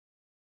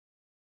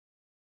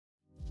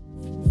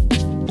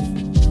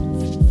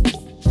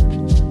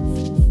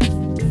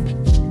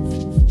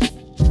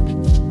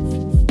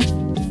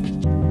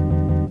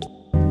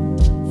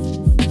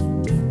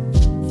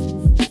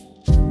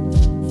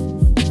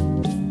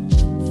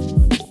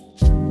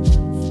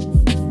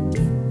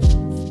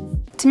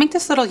make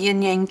this little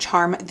yin-yang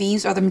charm,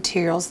 these are the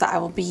materials that I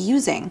will be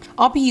using.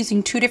 I'll be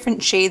using 2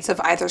 different shades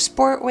of either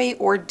sport weight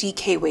or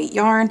DK weight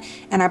yarn,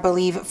 and I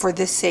believe for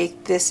this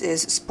sake, this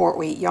is sport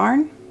weight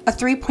yarn. A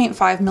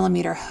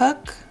 3.5mm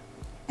hook,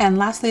 and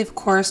lastly, of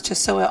course, to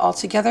sew it all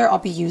together, I'll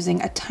be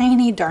using a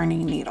tiny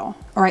darning needle.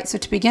 All right, so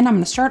to begin, I'm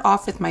going to start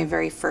off with my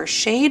very first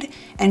shade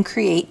and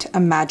create a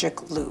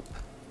magic loop.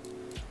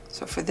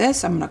 So for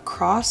this, I'm going to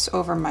cross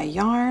over my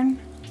yarn,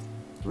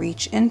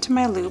 reach into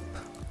my loop,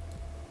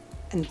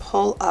 and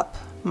pull up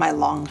my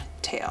long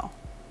tail.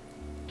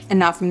 And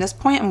now from this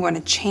point, I'm going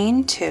to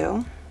chain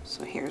 2.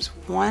 So here's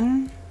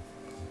 1,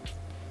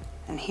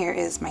 and here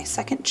is my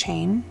second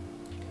chain.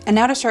 And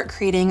now to start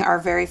creating our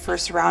very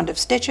first round of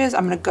stitches,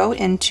 I'm going to go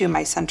into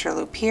my center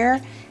loop here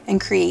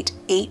and create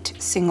 8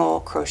 single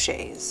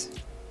crochets.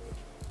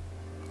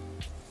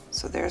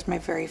 So there's my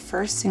very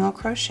first single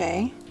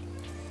crochet.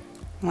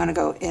 I'm going to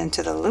go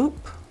into the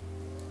loop,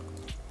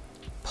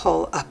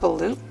 pull up a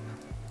loop,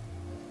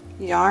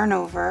 yarn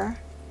over,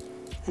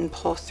 and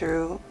pull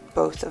through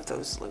both of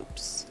those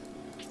loops.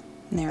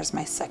 And there's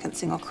my second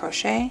single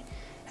crochet.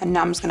 And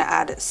now I'm just going to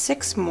add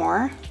 6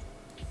 more.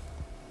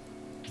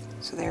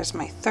 So there's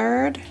my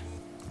third,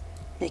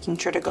 making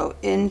sure to go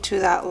into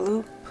that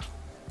loop.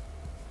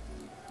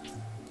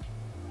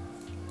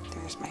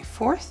 There's my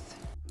fourth.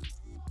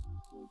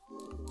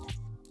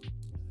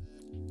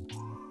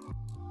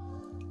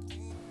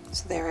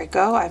 So there we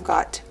go. I've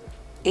got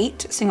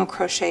 8 single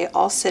crochet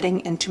all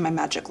sitting into my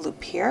magic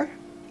loop here.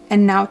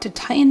 And now to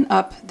tighten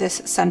up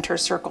this center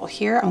circle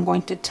here, I'm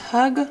going to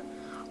tug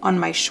on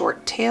my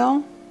short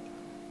tail,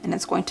 and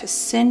it's going to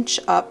cinch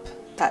up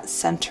that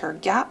center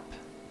gap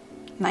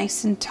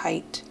nice and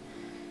tight.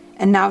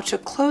 And now to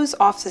close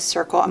off the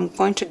circle, I'm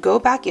going to go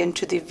back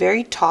into the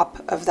very top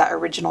of that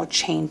original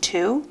chain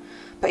 2,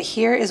 but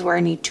here is where I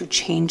need to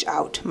change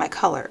out my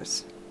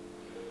colors.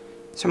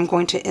 So I'm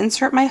going to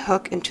insert my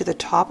hook into the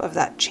top of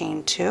that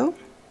chain 2,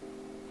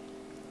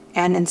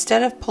 and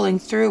instead of pulling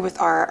through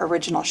with our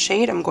original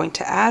shade, I'm going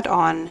to add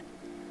on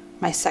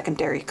my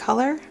secondary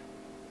color,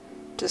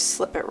 just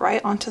slip it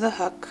right onto the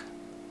hook,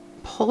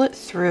 pull it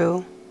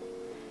through,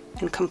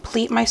 and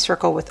complete my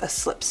circle with a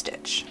slip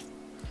stitch.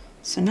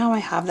 So now I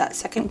have that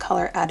second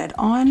color added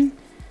on,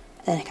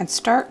 and I can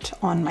start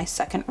on my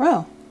second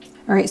row.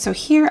 All right, so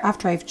here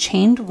after I've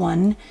chained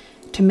 1,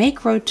 to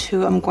make row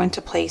 2, I'm going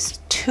to place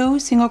 2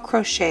 single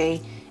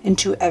crochet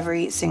into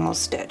every single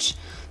stitch.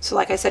 So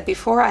like I said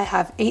before, I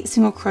have 8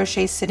 single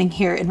crochets sitting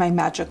here in my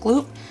magic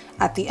loop.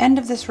 At the end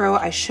of this row,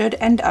 I should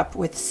end up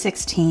with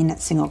 16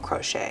 single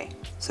crochet.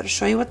 So to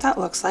show you what that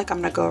looks like,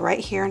 I'm going to go right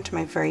here into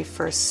my very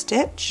first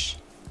stitch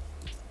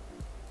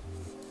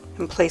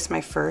and place my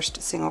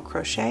first single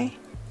crochet,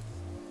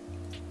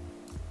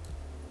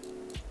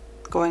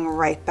 going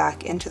right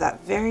back into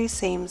that very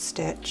same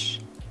stitch.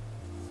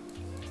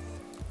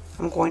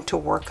 I'm going to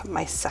work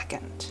my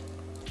second.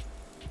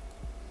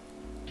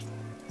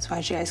 So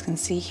as you guys can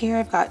see here,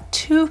 I've got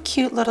 2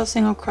 cute little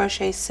single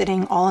crochets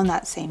sitting all in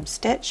that same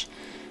stitch.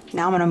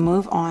 Now I'm going to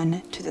move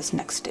on to this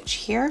next stitch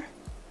here.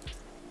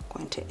 I'm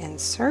going to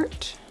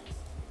insert,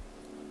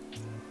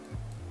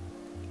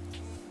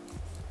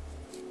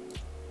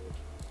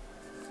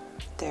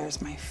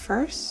 there's my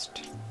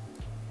first,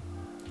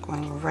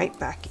 going right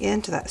back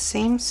into that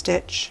same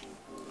stitch,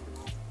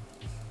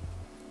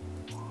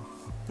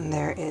 and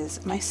there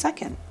is my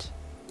second.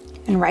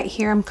 And right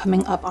here I'm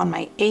coming up on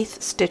my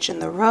 8th stitch in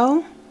the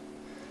row,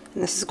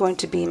 and this is going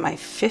to be my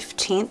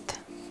 15th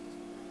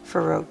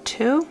for row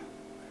 2,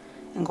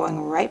 and going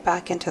right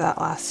back into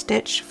that last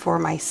stitch for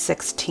my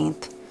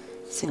 16th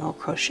single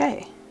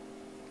crochet.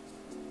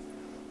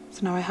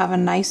 So now I have a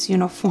nice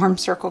uniform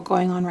circle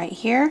going on right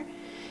here.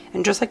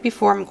 And just like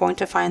before, I'm going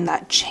to find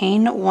that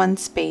chain 1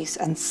 space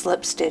and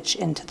slip stitch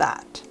into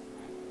that.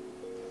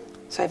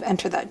 So I've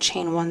entered that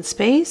chain 1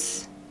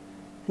 space.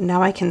 And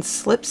now I can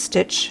slip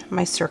stitch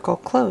my circle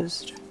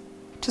closed.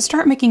 To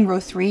start making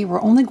row 3,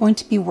 we're only going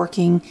to be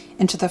working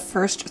into the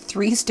first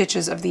 3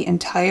 stitches of the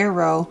entire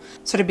row.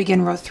 So to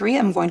begin row 3,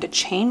 I'm going to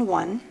chain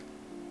 1.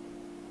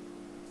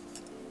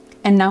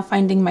 And now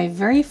finding my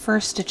very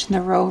first stitch in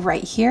the row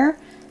right here,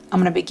 I'm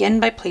going to begin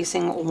by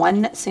placing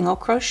 1 single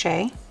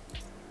crochet.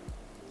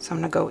 So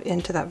I'm going to go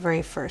into that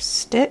very first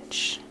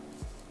stitch,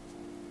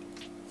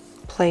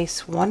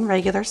 place 1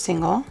 regular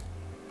single,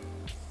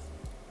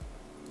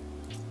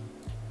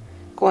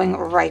 going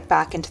right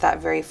back into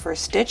that very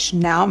first stitch.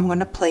 Now I'm going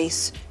to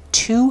place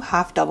 2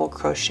 half double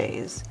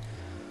crochets.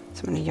 So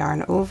I'm going to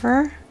yarn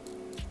over,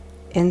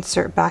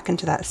 insert back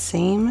into that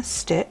same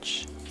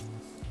stitch,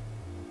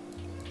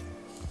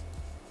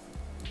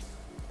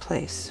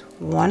 place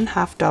 1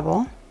 half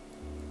double,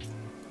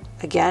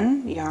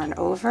 again yarn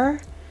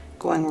over,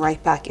 going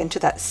right back into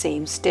that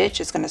same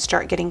stitch. It's going to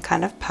start getting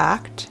kind of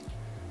packed.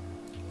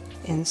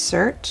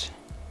 Insert,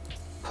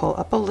 pull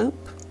up a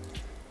loop,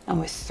 and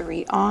with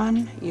 3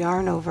 on,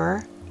 yarn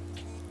over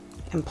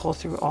and pull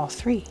through all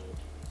 3.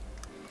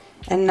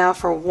 And now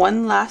for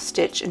 1 last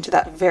stitch into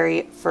that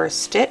very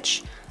first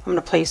stitch, I'm going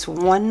to place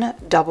 1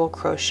 double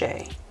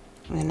crochet.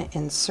 I'm going to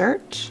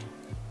insert,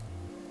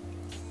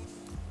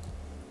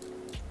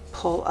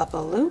 pull up a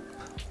loop.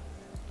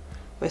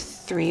 With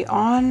 3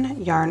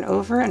 on, yarn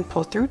over and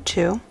pull through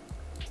 2.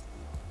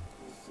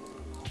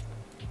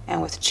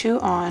 And with 2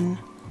 on,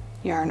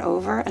 yarn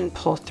over and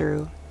pull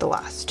through the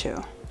last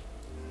 2.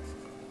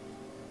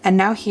 And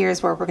now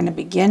here's where we're going to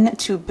begin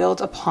to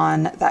build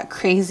upon that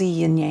crazy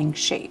yin-yang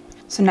shape.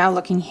 So now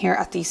looking here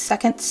at the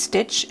second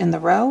stitch in the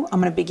row,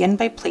 I'm going to begin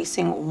by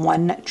placing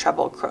 1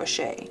 treble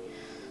crochet.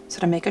 So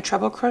to make a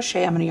treble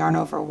crochet, I'm going to yarn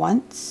over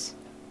once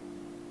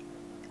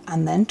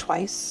and then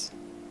twice,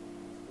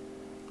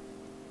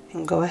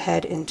 and go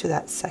ahead into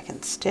that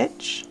second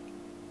stitch,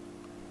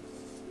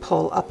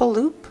 pull up a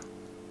loop,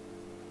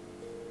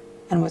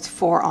 and with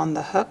 4 on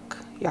the hook,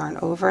 yarn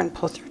over and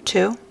pull through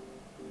 2.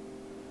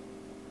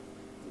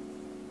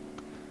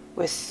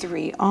 With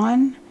 3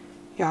 on,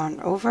 yarn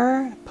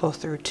over, pull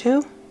through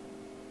 2.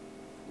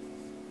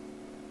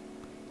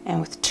 And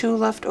with 2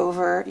 left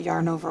over,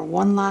 yarn over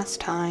one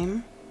last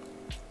time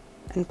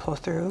and pull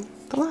through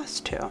the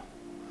last 2.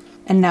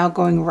 And now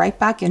going right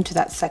back into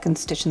that second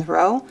stitch in the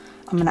row,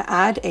 I'm going to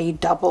add a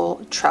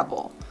double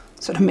treble.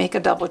 So to make a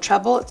double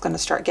treble, it's going to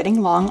start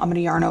getting long. I'm going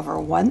to yarn over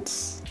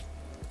once,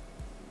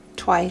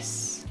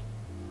 twice,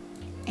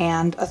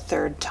 and a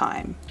third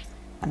time.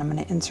 And I'm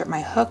going to insert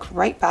my hook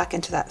right back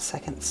into that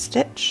second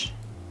stitch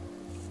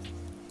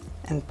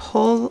and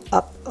pull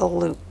up a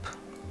loop.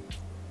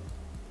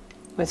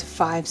 With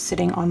 5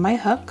 sitting on my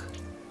hook,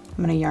 I'm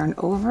going to yarn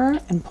over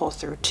and pull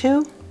through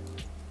 2.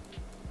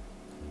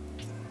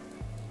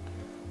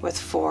 With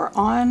 4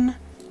 on,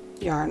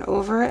 yarn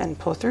over and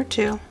pull through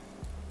 2.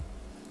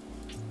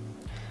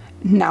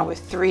 Now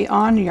with 3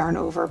 on, yarn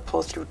over,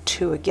 pull through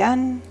 2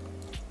 again.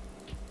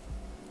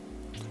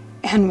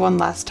 And one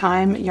last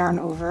time, yarn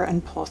over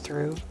and pull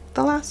through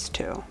the last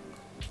 2.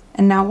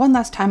 And now one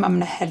last time, I'm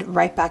going to head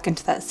right back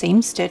into that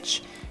same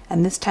stitch,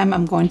 and this time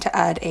I'm going to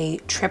add a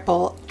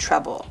triple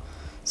treble.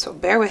 So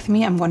bear with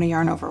me, I'm going to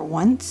yarn over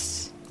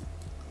once,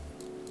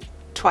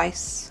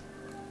 twice,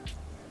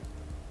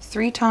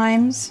 3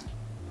 times,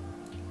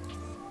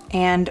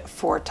 and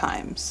 4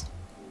 times.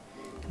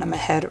 And I'm going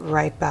to head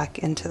right back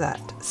into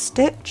that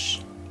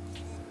stitch,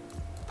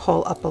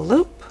 pull up a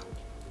loop,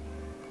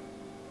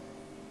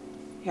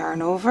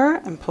 yarn over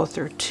and pull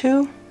through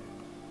 2.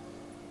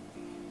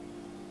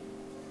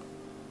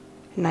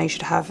 Now you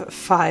should have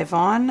 5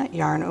 on,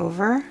 yarn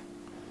over,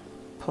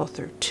 pull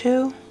through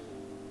 2.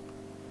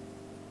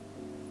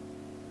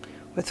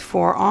 With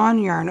 4 on,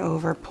 yarn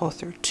over, pull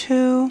through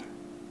 2.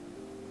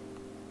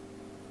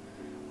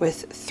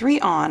 With 3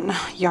 on,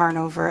 yarn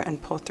over and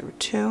pull through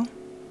 2.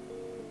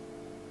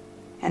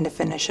 And to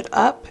finish it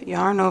up,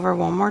 yarn over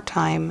one more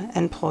time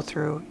and pull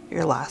through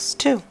your last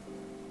 2.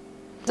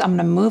 I'm going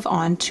to move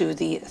on to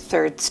the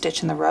third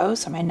stitch in the row.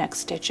 So my next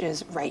stitch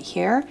is right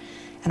here,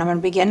 and I'm going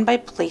to begin by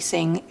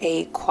placing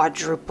a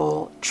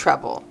quadruple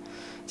treble.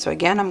 So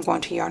again, I'm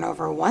going to yarn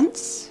over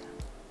once,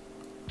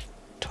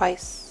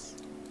 twice,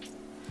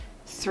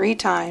 3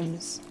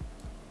 times,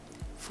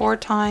 4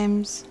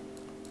 times,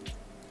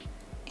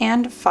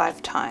 and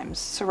 5 times.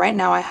 So right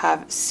now I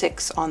have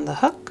 6 on the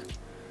hook.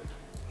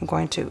 I'm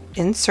going to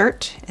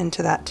insert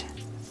into that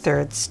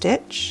third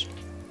stitch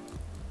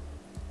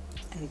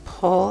and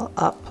pull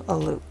up a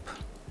loop.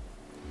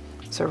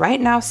 So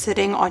right now,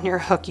 sitting on your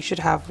hook, you should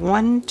have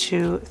 1,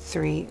 2,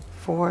 3,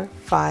 4,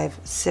 5,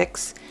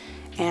 6,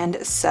 and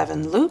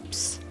 7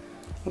 loops.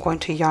 I'm going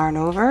to yarn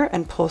over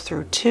and pull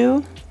through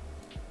 2.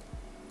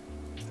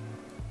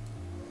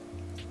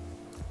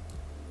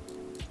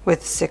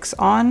 With 6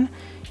 on,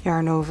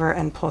 yarn over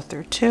and pull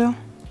through 2.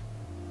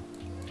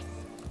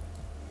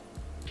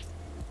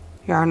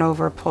 Yarn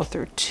over, pull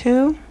through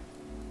 2.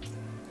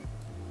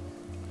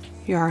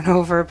 Yarn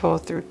over, pull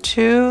through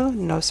 2.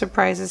 No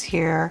surprises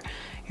here.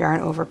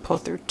 Yarn over, pull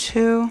through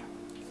 2.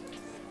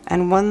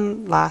 And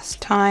one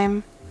last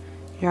time,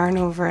 yarn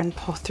over and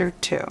pull through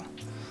 2.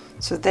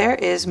 So there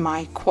is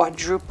my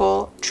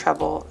quadruple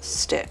treble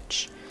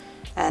stitch.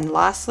 And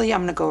lastly,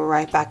 I'm going to go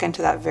right back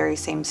into that very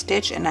same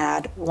stitch and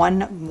add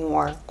 1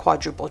 more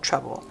quadruple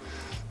treble.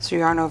 So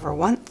yarn over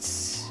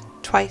once,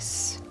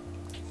 twice,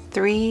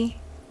 3,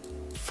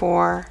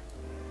 4,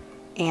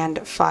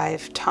 and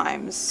 5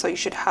 times. So you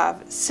should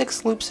have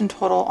 6 loops in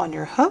total on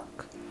your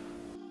hook.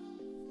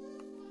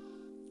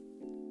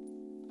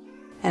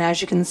 And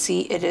as you can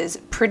see, it is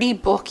pretty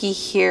bulky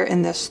here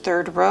in this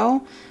third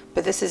row,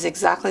 but this is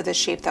exactly the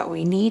shape that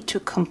we need to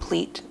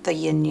complete the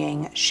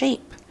yin-yang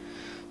shape.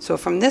 So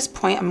from this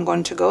point, I'm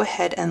going to go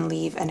ahead and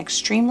leave an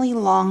extremely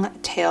long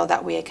tail,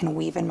 that way I can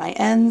weave in my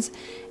ends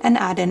and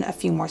add in a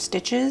few more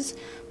stitches.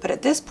 But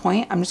at this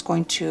point, I'm just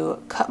going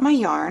to cut my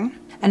yarn.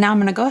 And now I'm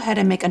going to go ahead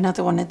and make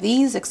another one of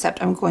these,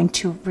 except I'm going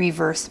to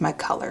reverse my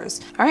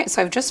colors. All right,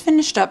 so I've just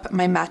finished up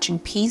my matching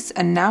piece,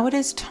 and now it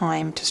is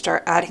time to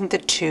start adding the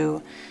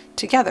two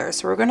together.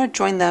 So we're going to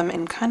join them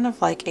in kind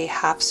of like a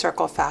half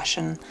circle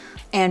fashion.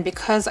 And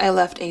because I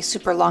left a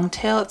super long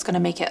tail, it's going to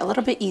make it a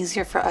little bit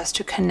easier for us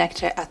to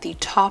connect it at the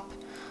top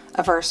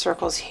of our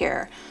circles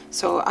here.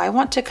 So I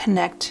want to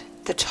connect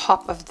the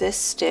top of this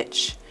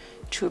stitch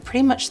to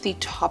pretty much the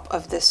top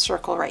of this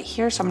circle right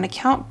here. So I'm going to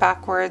count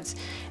backwards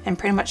and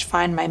pretty much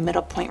find my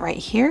middle point right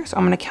here. So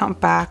I'm going to count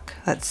back,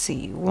 let's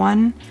see,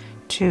 1,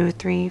 2,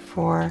 3,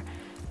 4,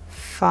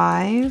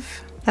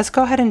 5. Let's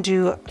go ahead and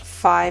do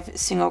 5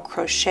 single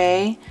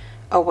crochet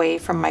away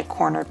from my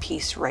corner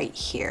piece right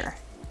here.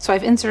 So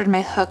I've inserted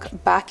my hook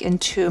back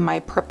into my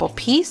purple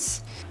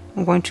piece.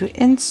 I'm going to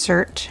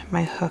insert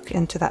my hook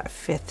into that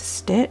 5th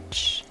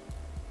stitch.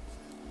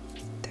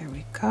 There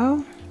we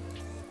go.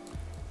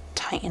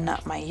 Tighten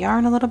up my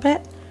yarn a little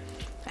bit.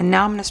 And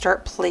now I'm going to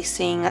start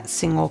placing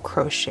single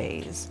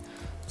crochets.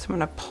 So I'm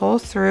going to pull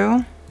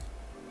through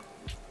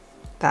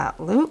that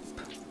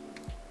loop.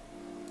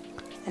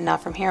 And now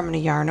from here I'm going to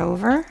yarn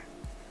over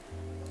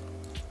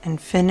and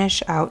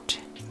finish out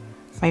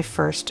my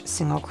first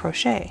single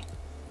crochet.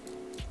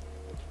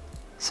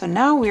 So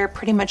now we are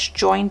pretty much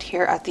joined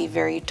here at the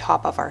very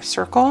top of our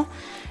circle.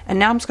 And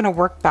now I'm just going to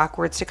work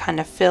backwards to kind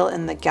of fill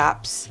in the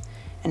gaps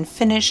and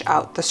finish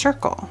out the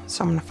circle.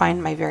 So I'm going to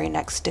find my very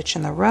next stitch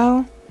in the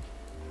row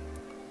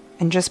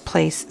and just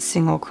place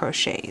single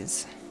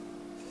crochets.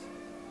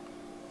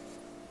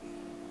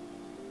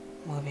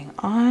 Moving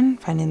on,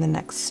 finding the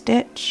next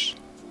stitch.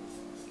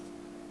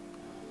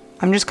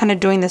 I'm just kind of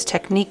doing this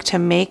technique to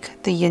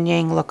make the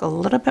yin-yang look a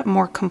little bit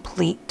more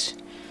complete,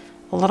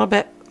 a little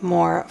bit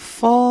more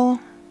full,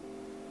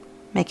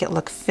 make it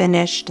look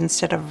finished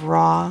instead of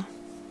raw.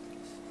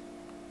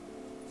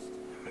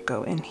 I'm gonna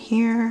go in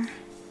here.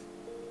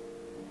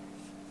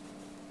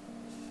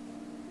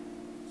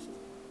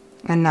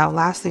 And now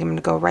lastly, I'm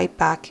gonna go right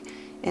back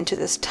into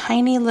this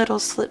tiny little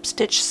slip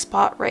stitch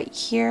spot right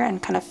here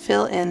and kind of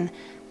fill in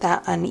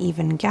that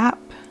uneven gap.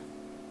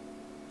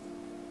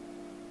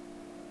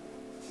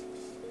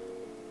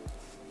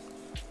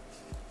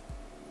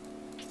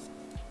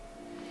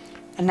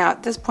 And now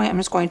at this point, I'm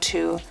just going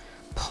to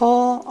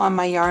pull on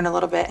my yarn a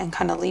little bit and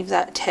kind of leave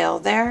that tail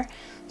there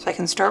so I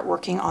can start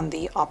working on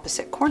the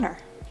opposite corner.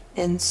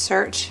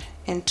 Insert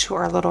into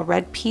our little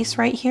red piece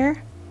right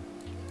here.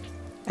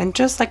 And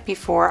just like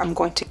before, I'm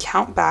going to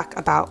count back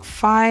about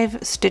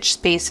 5 stitch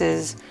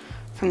spaces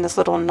from this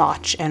little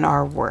notch in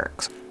our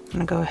work. So I'm going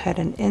to go ahead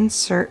and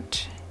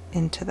insert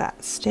into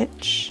that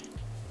stitch.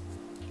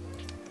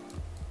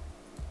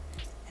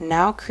 And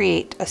now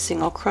create a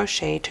single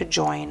crochet to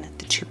join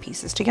the 2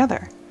 pieces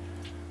together.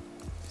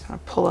 So I'm going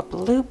to pull up a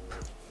loop,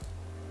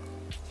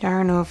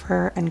 yarn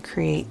over, and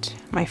create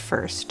my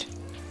first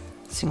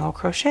single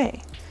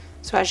crochet.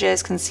 So as you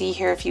guys can see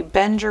here, if you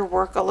bend your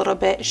work a little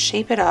bit,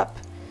 shape it up,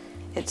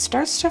 it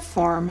starts to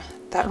form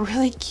that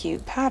really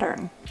cute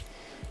pattern.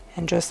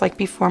 And just like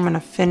before, I'm going to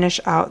finish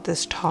out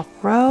this top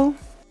row.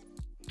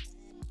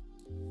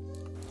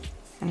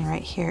 And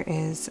right here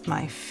is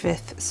my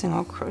 5th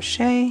single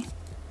crochet.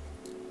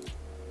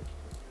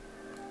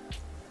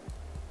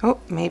 Oh,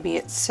 maybe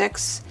it's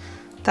 6.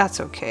 That's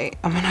okay.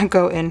 I'm gonna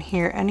go in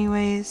here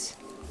anyways.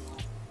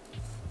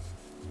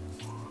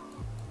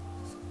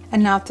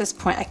 And now at this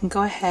point, I can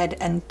go ahead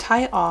and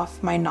tie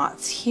off my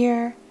knots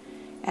here,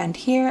 and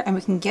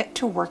we can get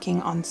to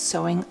working on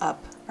sewing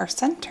up our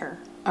center.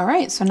 All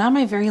right, so now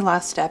my very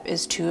last step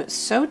is to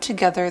sew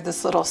together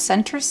this little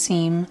center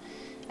seam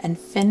and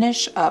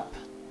finish up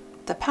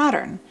the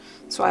pattern.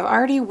 So I've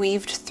already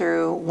weaved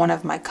through one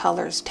of my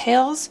color's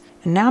tails,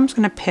 and now I'm just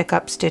gonna pick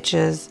up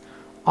stitches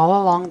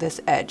all along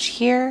this edge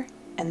here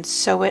and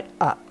sew it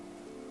up.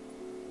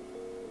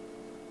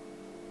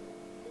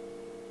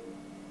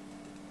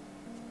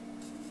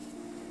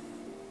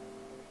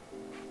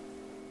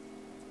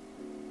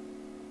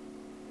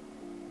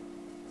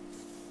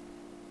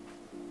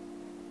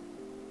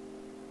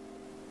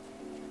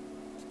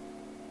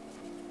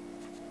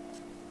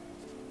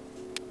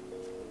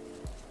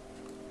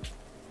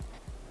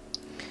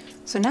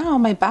 So now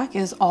my back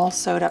is all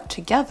sewed up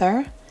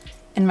together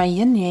and my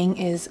yin-yang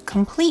is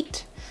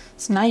complete.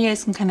 So now you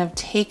guys can kind of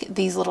take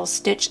these little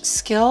stitch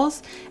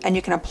skills and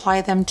you can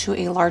apply them to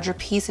a larger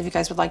piece. If you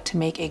guys would like to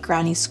make a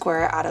granny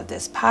square out of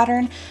this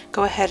pattern,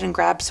 go ahead and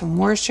grab some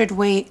worsted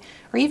weight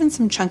or even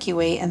some chunky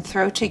weight and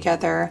throw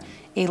together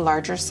a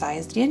larger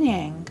sized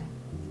yin-yang.